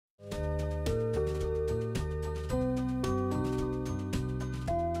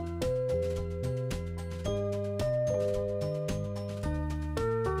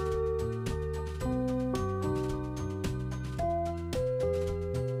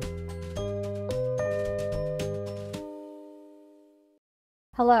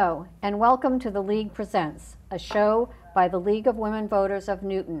Hello, and welcome to The League Presents, a show by the League of Women Voters of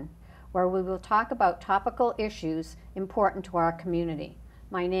Newton, where we will talk about topical issues important to our community.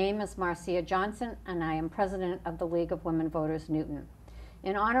 My name is Marcia Johnson, and I am president of the League of Women Voters Newton.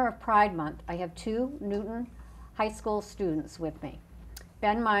 In honor of Pride Month, I have two Newton High School students with me.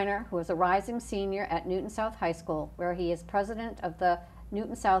 Ben Miner, who is a rising senior at Newton South High School, where he is president of the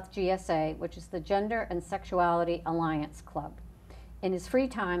Newton South GSA, which is the Gender Sexuality Alliance Club. In his free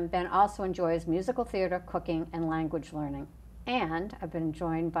time, Ben also enjoys musical theater, cooking, and language learning. And I've been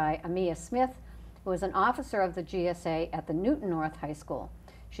joined by Amia Smith, who is an officer of the GSA at the Newton North High School.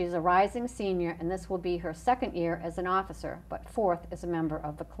 She's a rising senior, and this will be her second year as an officer, but fourth as a member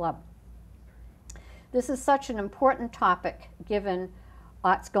of the club. This is such an important topic given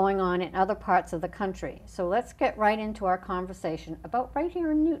what's going on in other parts of the country. So let's get right into our conversation about right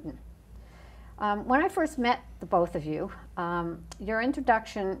here in Newton. When I first met the both of you, your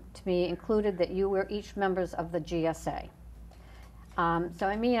introduction to me included that you were each members of the GSA. So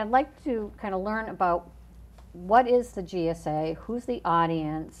I mean, I'd like to kind of learn about what is the GSA, who's the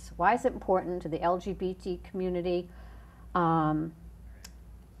audience, why is it important to the LGBT community, or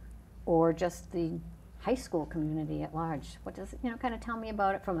just the high school community at large. What does it, kind of tell me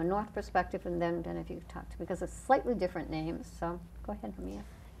about it from a North perspective, and then if you talk to, because it's slightly different names, so go ahead, Amia.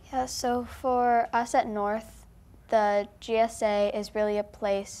 Yeah, so for us at North, the GSA is really a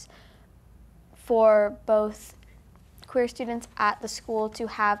place for both queer students at the school to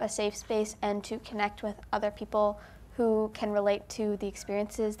have a safe space and to connect with other people who can relate to the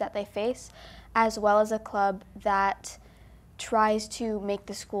experiences that they face, as well as a club that tries to make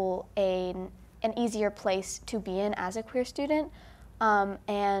the school an easier place to be in as a queer student,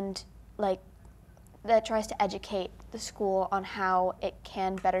 and that tries to educate the school on how it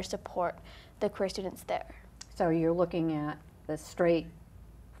can better support the queer students there. So you're looking at the straight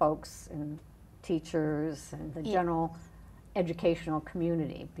folks and teachers and the general educational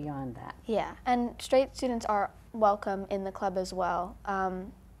community beyond that. Yeah, and straight students are welcome in the club as well,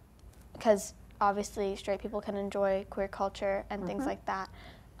 because obviously straight people can enjoy queer culture and things like that.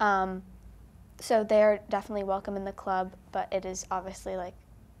 So they're definitely welcome in the club, but it is obviously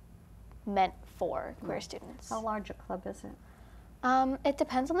meant for queer students. How large a club is it? It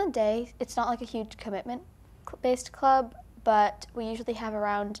depends on the day. It's not like a huge commitment-based club, but we usually have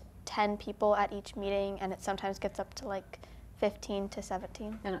around 10 people at each meeting, and it sometimes gets up to 15 to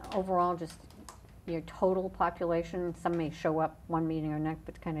 17. And overall, just your total population, some may show up one meeting or next,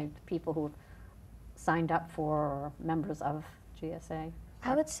 but kind of people who signed up for or members of GSA?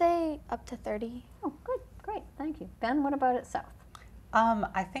 I would say up to 30. Oh, good, great, thank you. Ben, what about at South?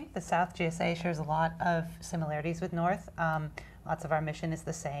 I think the South GSA shares a lot of similarities with North. Lots of our mission is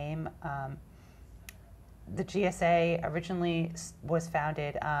the same. The GSA originally was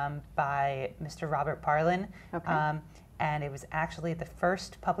founded by Mr. Robert Parlin, and it was actually the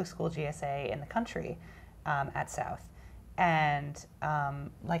first public school GSA in the country at South. And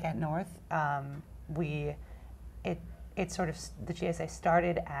like at North, the GSA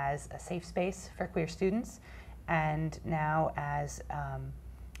started as a safe space for queer students, and now as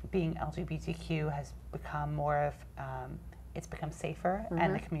being LGBTQ has become more of, it's become safer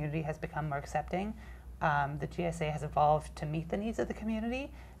and the community has become more accepting. The GSA has evolved to meet the needs of the community,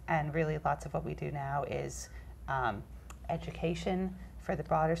 and really lots of what we do now is education for the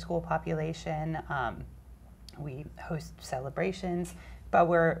broader school population. We host celebrations, but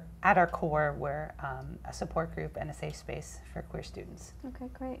we're, at our core, we're a support group and a safe space for queer students. Okay,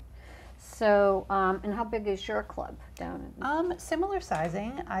 great. So, and how big is your club down in? Similar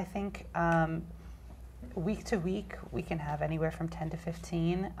sizing. I think week to week we can have anywhere from 10 to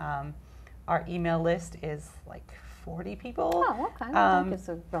 15. Our email list is 40 people. Oh, okay. I think it's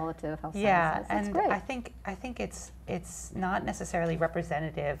a relative how size yeah, is. That's and great. I think it's not necessarily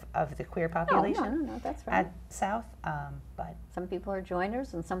representative of the queer population. No, that's right. At South, but some people are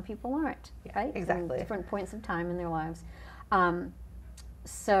joiners and some people aren't. Yeah, right? exactly. In different points of time in their lives.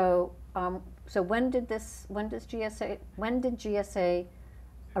 So when did GSA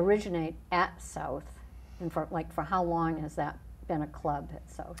originate at South, and for how long has that been a club at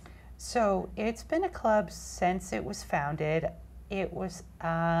South? So it's been a club since it was founded. It was,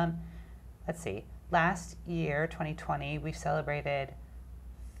 let's see, last year, 2020, we celebrated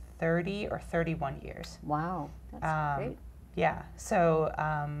 30 or 31 years. Wow, that's great. Yeah, so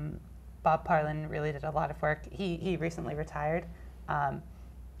Bob Parlin really did a lot of work. He recently retired,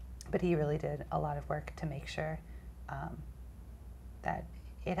 but he really did a lot of work to make sure that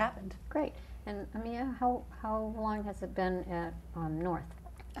it happened. Great. And Amia, how long has it been at North?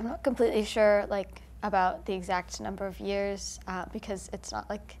 I'm not completely sure about the exact number of years because it's not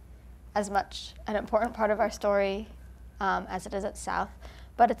like as much an important part of our story as it is at South.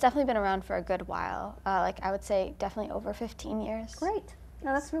 But it's definitely been around for a good while. Like I would say definitely over 15 years. Great.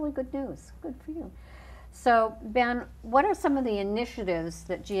 No, that's really good news. Good for you. So, Ben, what are some of the initiatives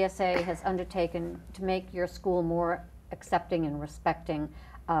that GSA has undertaken to make your school more accepting and respecting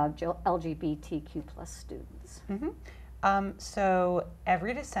of LGBTQ plus students? So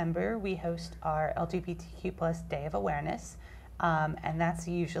every December we host our LGBTQ plus Day of Awareness, and that's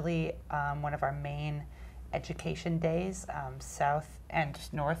usually one of our main education days. South and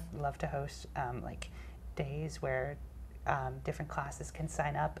North love to host like days where different classes can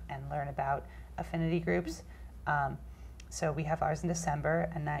sign up and learn about affinity groups. So we have ours in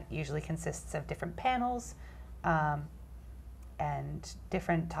December, and that usually consists of different panels and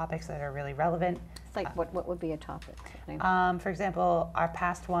different topics that are really relevant. It's like what would be a topic? For example, our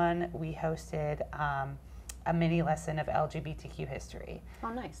past one, we hosted a mini lesson of LGBTQ history. Oh,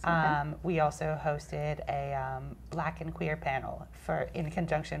 nice. Okay. We also hosted a Black and Queer panel in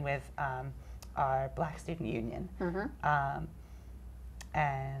conjunction with our Black Student Union,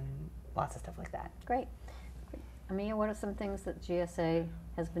 and lots of stuff like that. Great. Amia, what are some things that GSA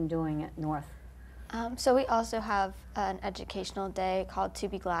has been doing at North? So we also have an educational day called To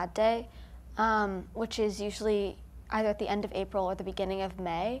Be Glad Day, which is usually either at the end of April or the beginning of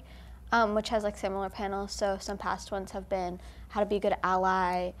May, which has like similar panels. So some past ones have been how to be a good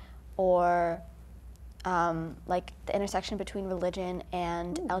ally, or like the intersection between religion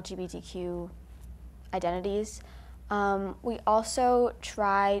and LGBTQ identities. We also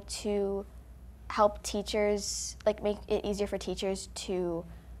try to help teachers, like make it easier for teachers to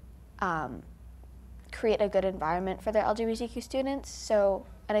create a good environment for their LGBTQ students. So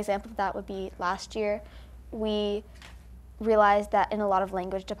an example of that would be last year, we realized that in a lot of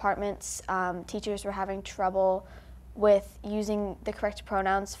language departments, teachers were having trouble with using the correct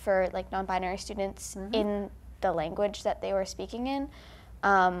pronouns for like non-binary students in the language that they were speaking in.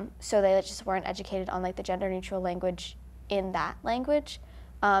 So they just weren't educated on like the gender neutral language in that language.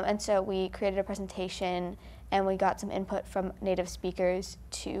 And so we created a presentation and we got some input from native speakers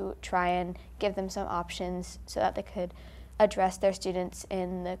to try and give them some options so that they could address their students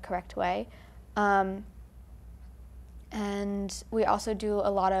in the correct way. And we also do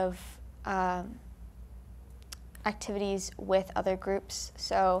a lot of activities with other groups.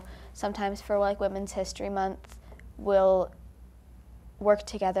 So sometimes for like Women's History Month, we'll work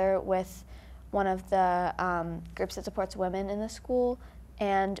together with one of the groups that supports women in the school,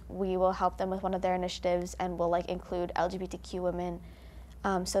 and we will help them with one of their initiatives, and we'll like include LGBTQ women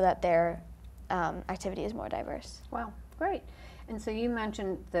so that their activity is more diverse. Wow, great. And so you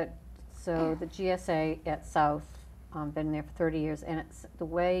mentioned that, so the GSA at South, been there for 30 years, and it's the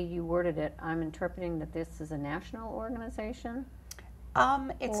way you worded it, I'm interpreting that this is a national organization?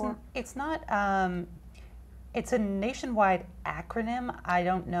 It's not, it's a nationwide acronym. I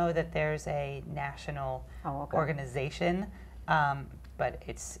don't know that there's a national organization, but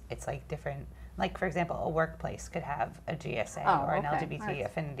it's like different, like for example, a workplace could have a GSA or an LGBT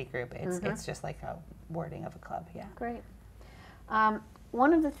affinity group. It's just like a wording of a club, yeah. Great.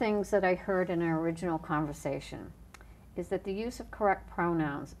 One of the things that I heard in our original conversation is that the use of correct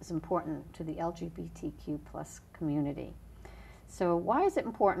pronouns is important to the LGBTQ plus community. So why is it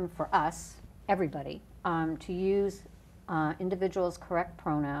important for us, everybody, to use individuals' correct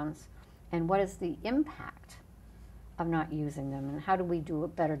pronouns, and what is the impact of not using them, and how do we do a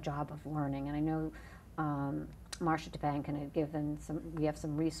better job of learning? And I know Marcia DeBankin had given we have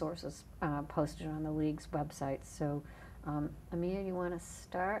some resources posted on the League's website. So Amia, you want to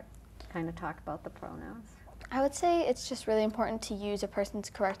start, kind of talk about the pronouns? I would say it's just really important to use a person's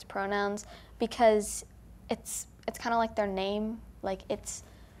correct pronouns because it's kind of like their name. Like it's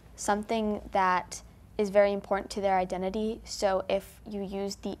something that is very important to their identity. So if you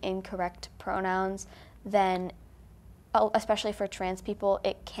use the incorrect pronouns, then especially for trans people,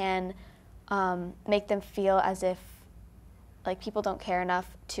 it can make them feel as if like people don't care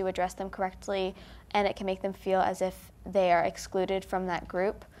enough to address them correctly, and it can make them feel as if they are excluded from that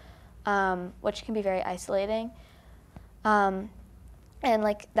group, which can be very isolating. And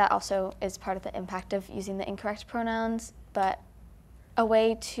like that also is part of the impact of using the incorrect pronouns, but a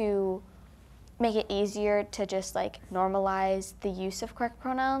way to make it easier to just like normalize the use of correct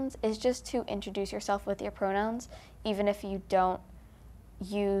pronouns is just to introduce yourself with your pronouns, even if you don't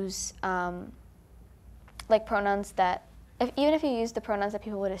use like pronouns that, even if you use the pronouns that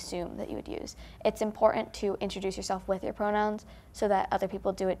people would assume that you would use. It's important to introduce yourself with your pronouns so that other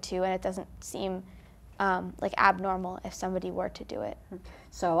people do it too, and it doesn't seem like abnormal if somebody were to do it.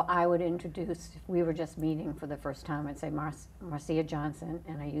 So I would introduce, if we were just meeting for the first time, I'd say Marcia Johnson,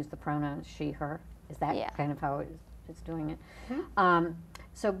 and I use the pronouns she, her. Is that Yeah. kind of how it's doing it? Mm-hmm.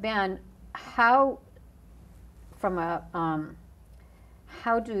 So Ben, how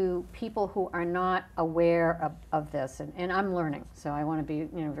do people who are not aware of this, and I'm learning, so I want to be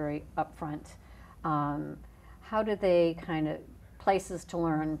very upfront, how do they kind of, places to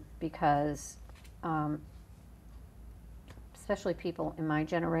learn, because especially people in my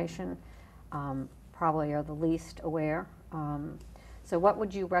generation probably are the least aware. So what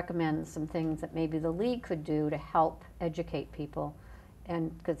would you recommend, some things that maybe the league could do to help educate people,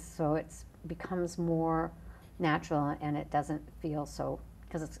 and so it becomes more natural and it doesn't feel so,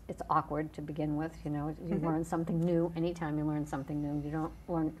 because it's awkward to begin with, you learn something new. Anytime you learn something new, you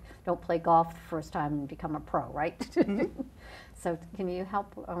don't play golf the first time and become a pro, right? So can you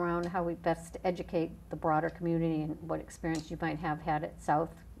help around how we best educate the broader community and what experience you might have had at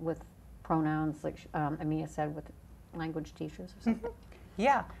South with pronouns, like Amia said, with language teachers or something?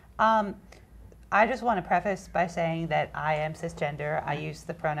 Yeah. I just want to preface by saying that I am cisgender. I use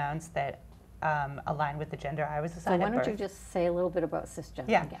the pronouns that align with the gender I was assigned So why at don't you birth. just say a little bit about cisgender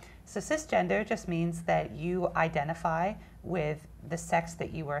Yeah. again? So cisgender just means that you identify with the sex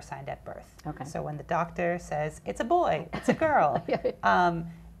that you were assigned at birth. Okay. So when the doctor says it's a boy, it's a girl,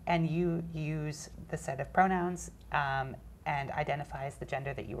 and you use the set of pronouns and identify as the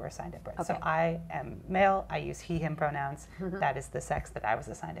gender that you were assigned at birth. Okay. So I am male. I use he, him pronouns. That is the sex that I was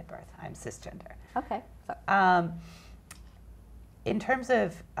assigned at birth. I'm cisgender. Okay. So, In terms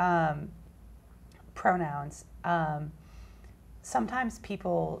of pronouns, sometimes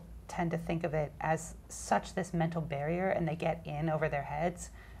people tend to think of it as such this mental barrier, and they get in over their heads.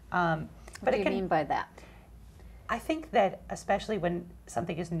 what do you mean by that? I think that especially when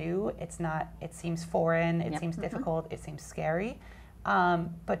something is new, it seems foreign, it Yep. seems difficult, it seems scary.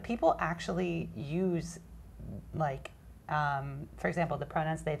 But people actually use, like, for example, the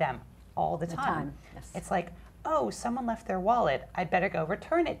pronouns they, them all the time. Yes. It's like, oh, someone left their wallet, I better go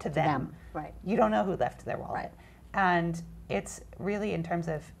return it to them. Right. You don't know who left their wallet. Right. And it's really in terms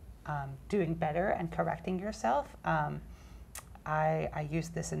of doing better and correcting yourself. I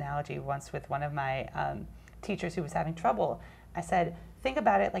used this analogy once with one of my teachers who was having trouble. I said, think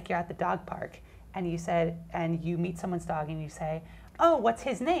about it like you're at the dog park and you meet someone's dog and you say, oh, what's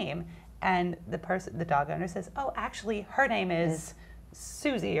his name? And the dog owner says, oh, actually her name is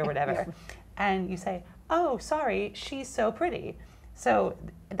Susie or whatever. And you say, oh, sorry, she's so pretty. So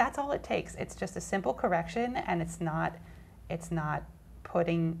that's all it takes. It's just a simple correction, and it's not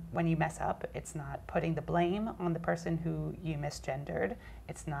putting, when you mess up, it's not putting the blame on the person who you misgendered.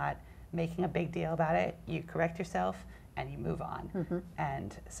 It's not making a big deal about it. You correct yourself and you move on.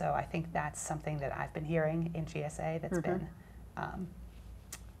 And so I think that's something that I've been hearing in GSA that's been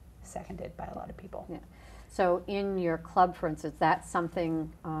seconded by a lot of people. Yeah. So in your club, for instance, that's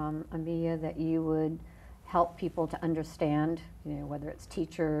something, Amelia, that you would help people to understand, whether it's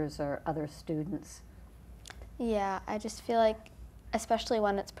teachers or other students? Yeah, I just feel like, especially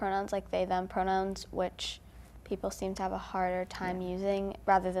when it's pronouns like they, them pronouns, which people seem to have a harder time using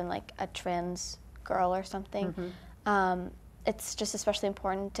rather than like a trans girl or something, it's just especially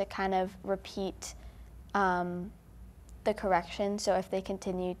important to kind of repeat the correction. So if they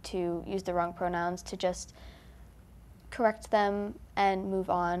continue to use the wrong pronouns, to just correct them and move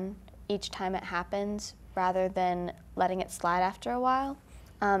on each time it happens, rather than letting it slide after a while,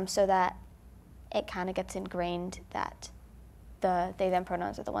 so that it kind of gets ingrained that the they, them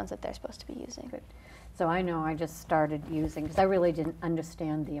pronouns are the ones that they're supposed to be using. Good. So I know I just started using, because I really didn't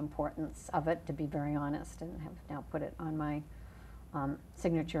understand the importance of it, to be very honest, and have now put it on my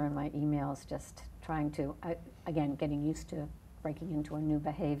signature in my emails, just trying to, again, getting used to breaking into a new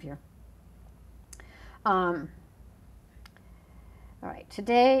behavior. All right,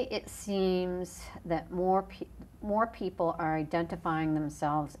 today it seems that more people are identifying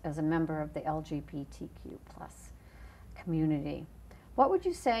themselves as a member of the LGBTQ plus community. What would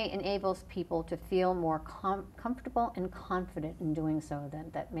you say enables people to feel more comfortable and confident in doing so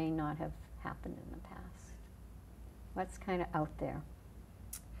that may not have happened in the past? What's kind of out there?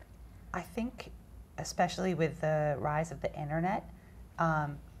 I think, especially with the rise of the internet,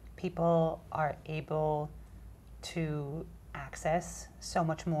 people are able to access so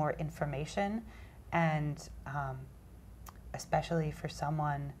much more information, and especially for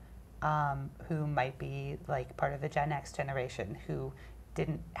someone who might be like part of the Gen X generation who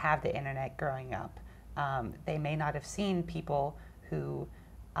didn't have the internet growing up. They may not have seen people who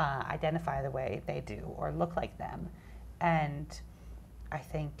identify the way they do or look like them. And I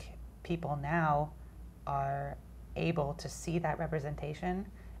think people now are able to see that representation,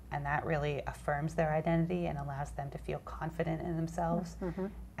 and that really affirms their identity and allows them to feel confident in themselves. Mm-hmm.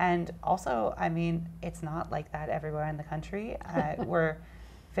 And also, I mean, it's not like that everywhere in the country. We're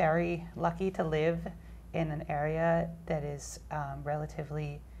very lucky to live in an area that is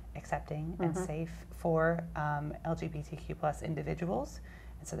relatively accepting and safe for LGBTQ plus individuals.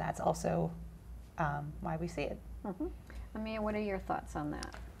 And so that's also why we see it. Amia, what are your thoughts on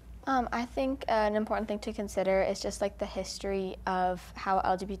that? I think an important thing to consider is just like the history of how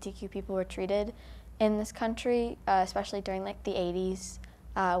LGBTQ people were treated in this country, especially during like the 80s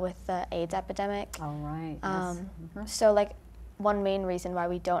with the AIDS epidemic. Oh, right. Yes. So like one main reason why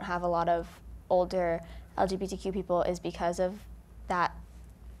we don't have a lot of older LGBTQ people is because of that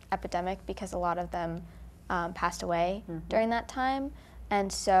epidemic, because a lot of them passed away during that time.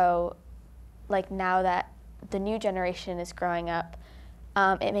 And so like now that the new generation is growing up,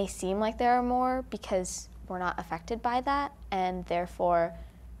 it may seem like there are more because we're not affected by that, and therefore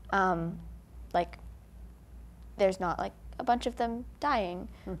like there's not like a bunch of them dying.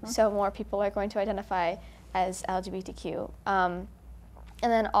 So more people are going to identify as LGBTQ. And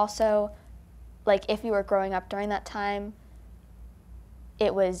then also, like if you were growing up during that time,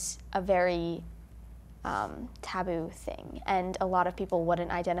 it was a very taboo thing, and a lot of people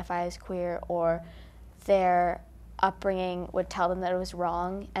wouldn't identify as queer, or their upbringing would tell them that it was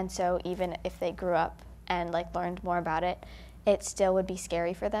wrong, and so even if they grew up and like learned more about it, it still would be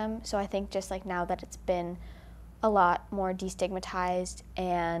scary for them. So I think just like now that it's been a lot more destigmatized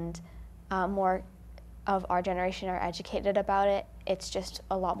and more of our generation are educated about it, it's just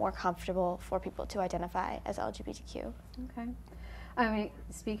a lot more comfortable for people to identify as LGBTQ. Okay. I mean,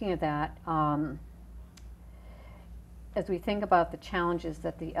 speaking of that, as we think about the challenges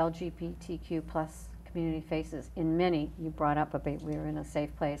that the LGBTQ plus community faces in many, you brought up about we're in a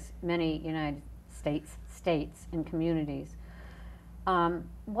safe place, many United States and communities,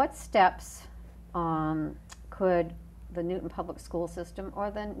 what steps could the Newton Public School System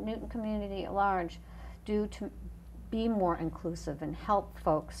or the Newton community at large do to be more inclusive and help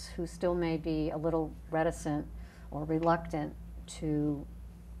folks who still may be a little reticent or reluctant to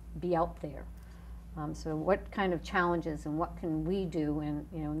be out there? So what kind of challenges and what can we do? And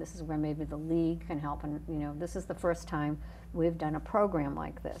and this is where maybe the league can help. And this is the first time we've done a program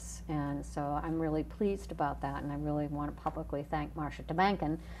like this, and so I'm really pleased about that. And I really want to publicly thank Marcia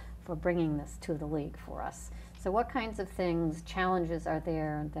DeBanken for bringing this to the league for us. So what kinds of things, challenges are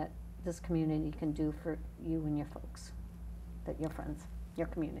there that this community can do for you and your folks, that your friends, your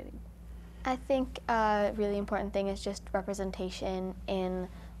community? I think a really important thing is just representation in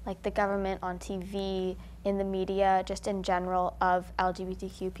like the government, on TV, in the media, just in general of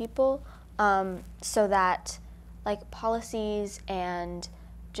LGBTQ people, so that like policies and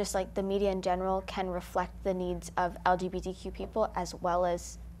just like the media in general can reflect the needs of LGBTQ people as well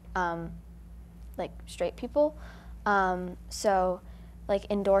as like straight people. So like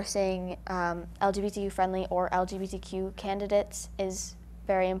endorsing LGBTQ friendly or LGBTQ candidates is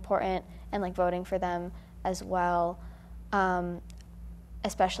very important, and like voting for them as well,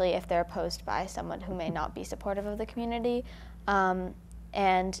 especially if they're opposed by someone who may not be supportive of the community.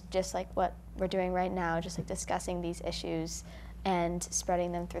 And just like what we're doing right now, just like discussing these issues and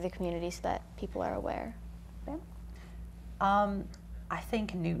spreading them through the community so that people are aware. I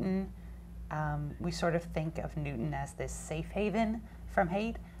think Newton, we sort of think of Newton as this safe haven from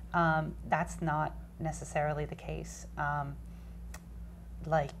hate. That's not necessarily the case.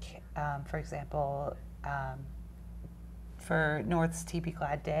 For example, for North's TB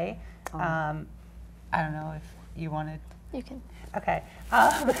Glad Day, I don't know if you wanted. You can. Okay.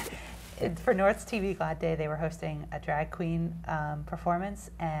 For North's TB Glad Day, they were hosting a drag queen performance,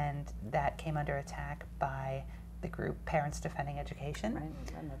 and that came under attack by the group Parents Defending Education. Right,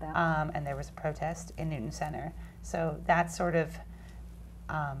 I remember that. And there was a protest in Newton Center. So that sort of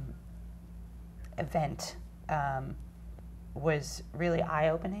event was really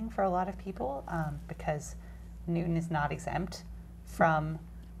eye-opening for a lot of people, because Newton is not exempt from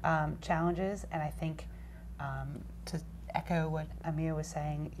challenges, and I think to echo what Amia was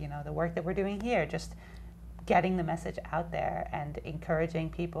saying, the work that we're doing here, just getting the message out there and encouraging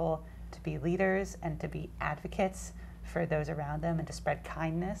people to be leaders and to be advocates for those around them and to spread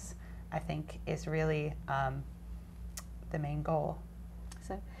kindness, I think is really the main goal.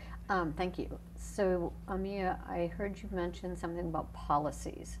 So, thank you. So, Amia, I heard you mention something about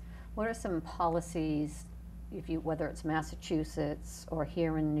policies. What are some policies, whether it's Massachusetts or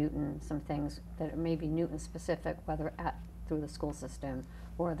here in Newton, some things that are maybe Newton specific, whether through the school system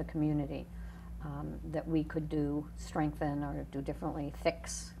or the community, that we could do, strengthen or do differently,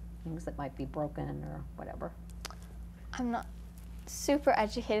 fix things that might be broken or whatever? I'm not super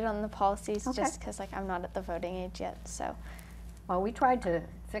educated on the policies Okay. just because like I'm not at the voting age yet. So Well, we tried to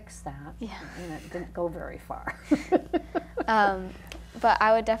fix that, Yeah. and it didn't go very far. but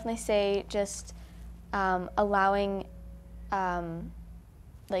I would definitely say just allowing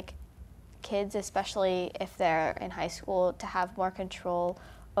like kids, especially if they're in high school, to have more control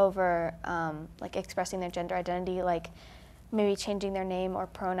over like expressing their gender identity, like maybe changing their name or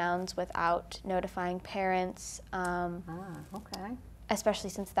pronouns without notifying parents, Okay. especially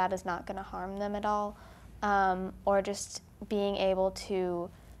since that is not going to harm them at all, or just being able to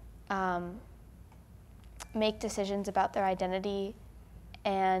make decisions about their identity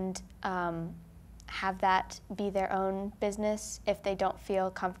and have that be their own business if they don't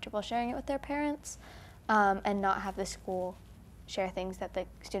feel comfortable sharing it with their parents, and not have the school share things that the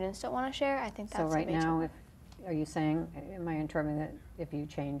students don't want to share. I think that's So right a major now, are you saying, am I interpreting that if you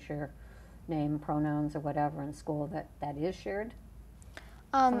change your name, pronouns, or whatever in school, that is shared? It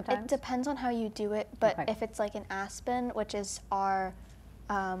sometimes? depends on how you do it, but Okay. if it's like in Aspen, which is our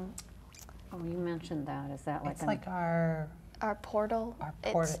Oh, you mentioned that. Is that like It's like our portal.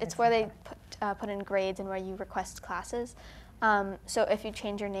 portal, It's where they put in grades and where you request classes. So if you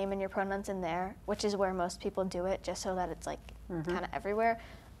change your name and your pronouns in there, which is where most people do it, just so that it's like kind of everywhere,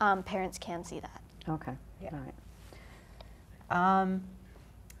 parents can see that. Okay, Yeah. all right.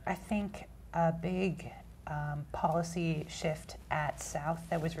 I think a big policy shift at South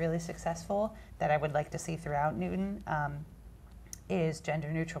that was really successful that I would like to see throughout Newton is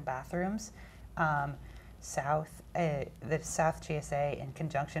gender neutral bathrooms. The South GSA, in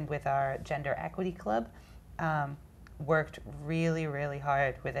conjunction with our Gender Equity Club, worked really, really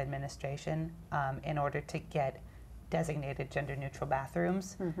hard with administration in order to get designated gender neutral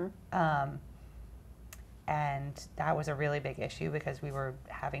bathrooms. And that was a really big issue because we were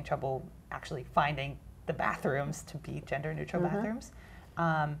having trouble actually finding the bathrooms to be gender neutral bathrooms.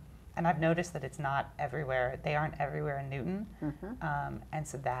 And I've noticed that it's not everywhere. They aren't everywhere in Newton. And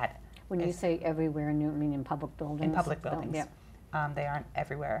so that When you is say everywhere in Newton, you mean in public buildings? in public Oh, buildings. yeah. They aren't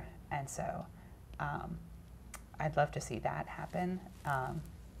everywhere. And so I'd love to see that happen.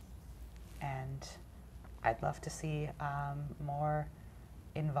 And I'd love to see more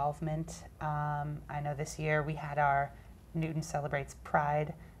involvement. I know this year we had our Newton Celebrates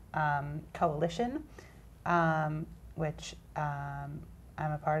Pride coalition, which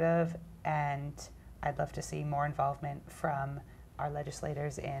I'm a part of, and I'd love to see more involvement from our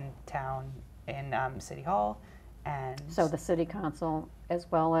legislators in town, in City Hall. And So the city council, as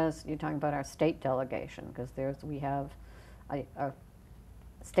well as, you're talking about our state delegation, because we have a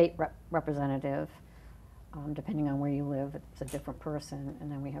state representative, depending on where you live, it's a different person,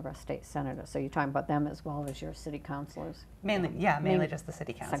 and then we have our state senator. So you're talking about them as well as your city councilors? mainly Mainly just the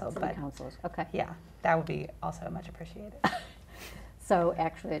city council, City but councilors, okay. yeah, that would be also much appreciated. So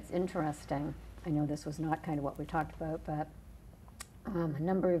actually, it's interesting. I know this was not kind of what we talked about, but a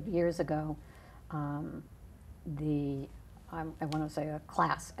number of years ago, I want to say a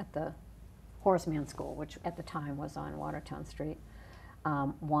class at the Horseman School, which at the time was on Watertown Street,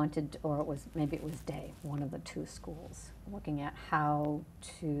 wanted, or maybe it was Day, one of the two schools, looking at how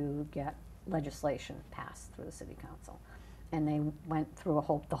to get legislation passed through the city council. And they went through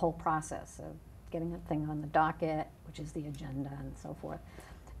the whole process of getting a thing on the docket, which is the agenda and so forth,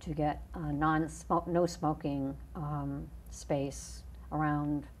 to get a no smoking space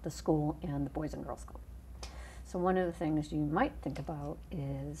around the school and the Boys and Girls Club. So one of the things you might think about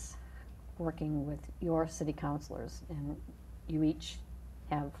is working with your city councilors, and you each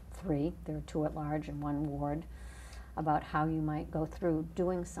have 3, there are 2 at large and 1 ward, about how you might go through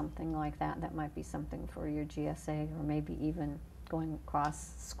doing something like that. That might be something for your GSA, or maybe even going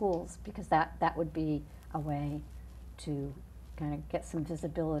across schools, because that would be a way to kind of get some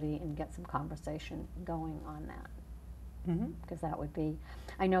visibility and get some conversation going on that. Because that would be,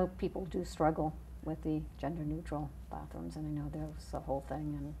 I know people do struggle with the gender neutral bathrooms, and I know there was a whole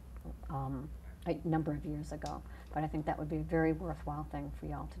thing a number of years ago, but I think that would be a very worthwhile thing for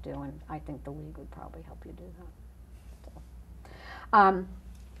y'all to do, and I think the league would probably help you do that.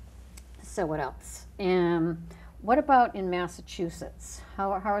 So what else? What about in Massachusetts?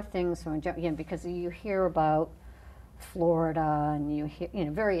 How are things from, again, because you hear about Florida, and you hear,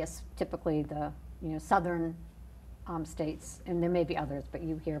 various, typically the, southern states, and there may be others, but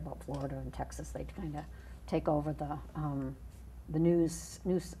you hear about Florida and Texas. They kind of take over the news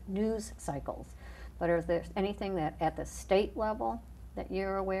cycles. But is there anything that at the state level that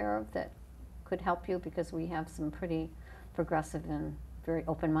you're aware of that could help you? Because we have some pretty progressive and very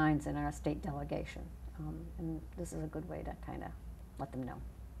open minds in our state delegation, and this is a good way to kind of let them know.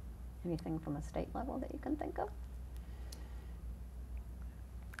 Anything from a state level that you can think of?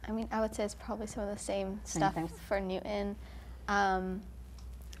 I mean, I would say it's probably some of the same stuff things. for Newton.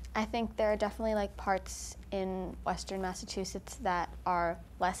 I think there are definitely like parts in Western Massachusetts that are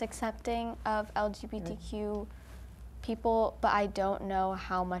less accepting of LGBTQ people, but I don't know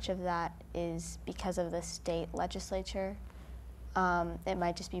how much of that is because of the state legislature. It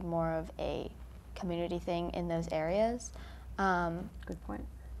might just be more of a community thing in those areas. Good point.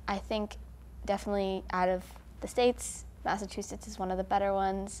 I think definitely out of the states, Massachusetts is one of the better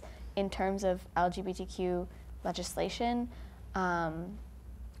ones in terms of LGBTQ legislation.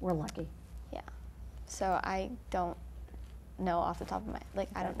 We're lucky. Yeah. So I don't know off the top of my,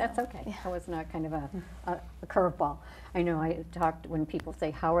 I don't know. That's okay. Yeah. That was not kind of a curveball. I know I talked, when people say,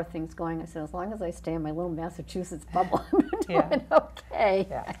 how are things going? I said, as long as I stay in my little Massachusetts bubble, I'm doing okay.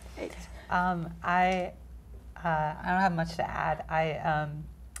 Yeah. I don't have much to add.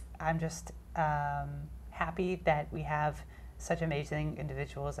 I'm just happy that we have such amazing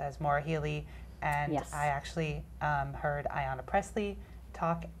individuals as Maura Healy, and Yes. I actually heard Ayanna Presley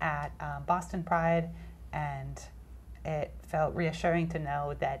talk at Boston Pride, and it felt reassuring to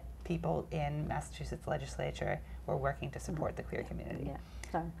know that people in Massachusetts legislature were working to support the queer community.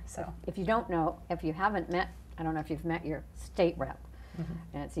 Yeah. So If you don't know, if you haven't met, I don't know if you've met your state rep,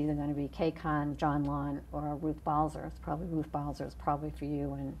 and it's either going to be Kay Kahn, John Lawn, or Ruth Balzer. It's probably Ruth Balzer is probably for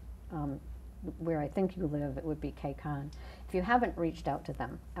you, and where I think you live, it would be Kay Kahn. If you haven't reached out to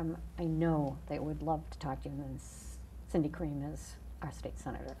them, I know they would love to talk to you. And then Cindy Cream is our state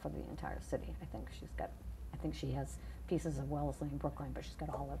senator for the entire city. I think she has pieces of Wellesley and Brookline, but she's got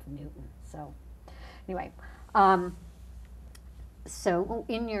all of Newton. So anyway, so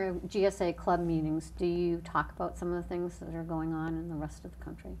in your GSA club meetings, do you talk about some of the things that are going on in the rest of the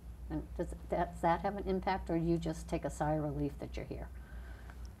country? And does that have an impact, or you just take a sigh of relief that you're here?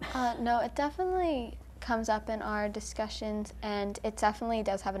 No, it definitely comes up in our discussions, and it definitely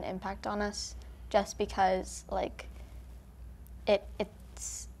does have an impact on us, just because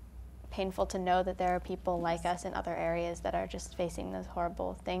it's painful to know that there are people like us in other areas that are just facing those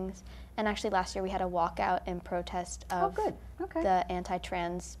horrible things. And actually last year we had a walkout in protest of the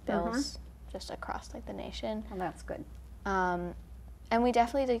anti-trans bills just across the nation. Well, that's good. And we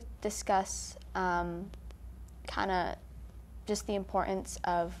definitely discuss kind of just the importance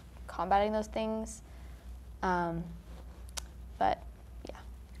of combating those things. But yeah.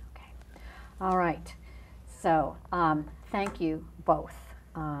 Okay. All right. So thank you both.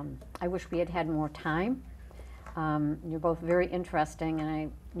 I wish we had had more time. You're both very interesting, and I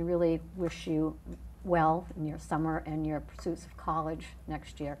really wish you well in your summer and your pursuits of college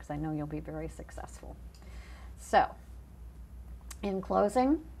next year, because I know you'll be very successful. So, in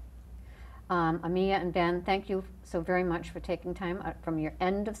closing, Amia and Ben, thank you so very much for taking time out from your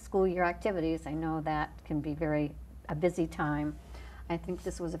end of school year activities. I know that can be a busy time. I think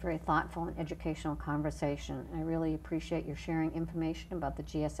this was a very thoughtful and educational conversation. I really appreciate your sharing information about the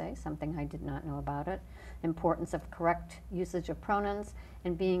GSA, something I did not know about it, importance of correct usage of pronouns,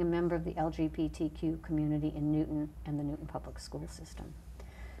 and being a member of the LGBTQ community in Newton and the Newton Public School System.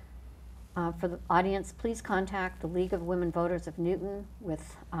 For the audience, please contact the League of Women Voters of Newton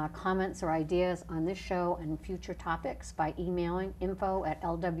with comments or ideas on this show and future topics by emailing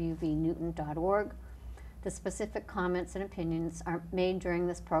info@lwvnewton.org. The specific comments and opinions are made during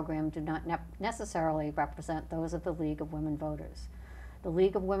this program do not necessarily represent those of the League of Women Voters. The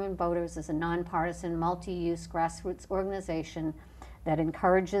League of Women Voters is a nonpartisan, multi-use grassroots organization that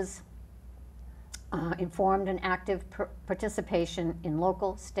encourages informed and active participation in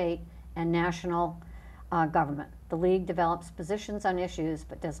local, state, and national government. The League develops positions on issues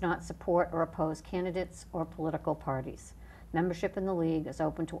but does not support or oppose candidates or political parties. Membership in the League is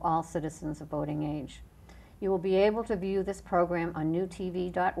open to all citizens of voting age. You will be able to view this program on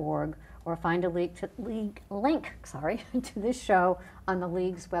newtv.org or find a link to this show on the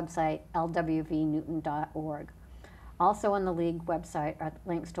League's website, lwvnewton.org. Also on the League website are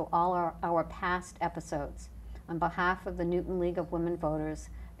links to all our past episodes. On behalf of the Newton League of Women Voters,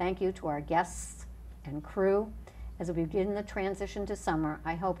 thank you to our guests and crew. As we begin the transition to summer,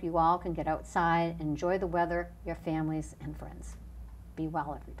 I hope you all can get outside and enjoy the weather, your families, and friends. Be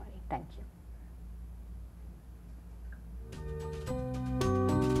well, everybody. Thank you.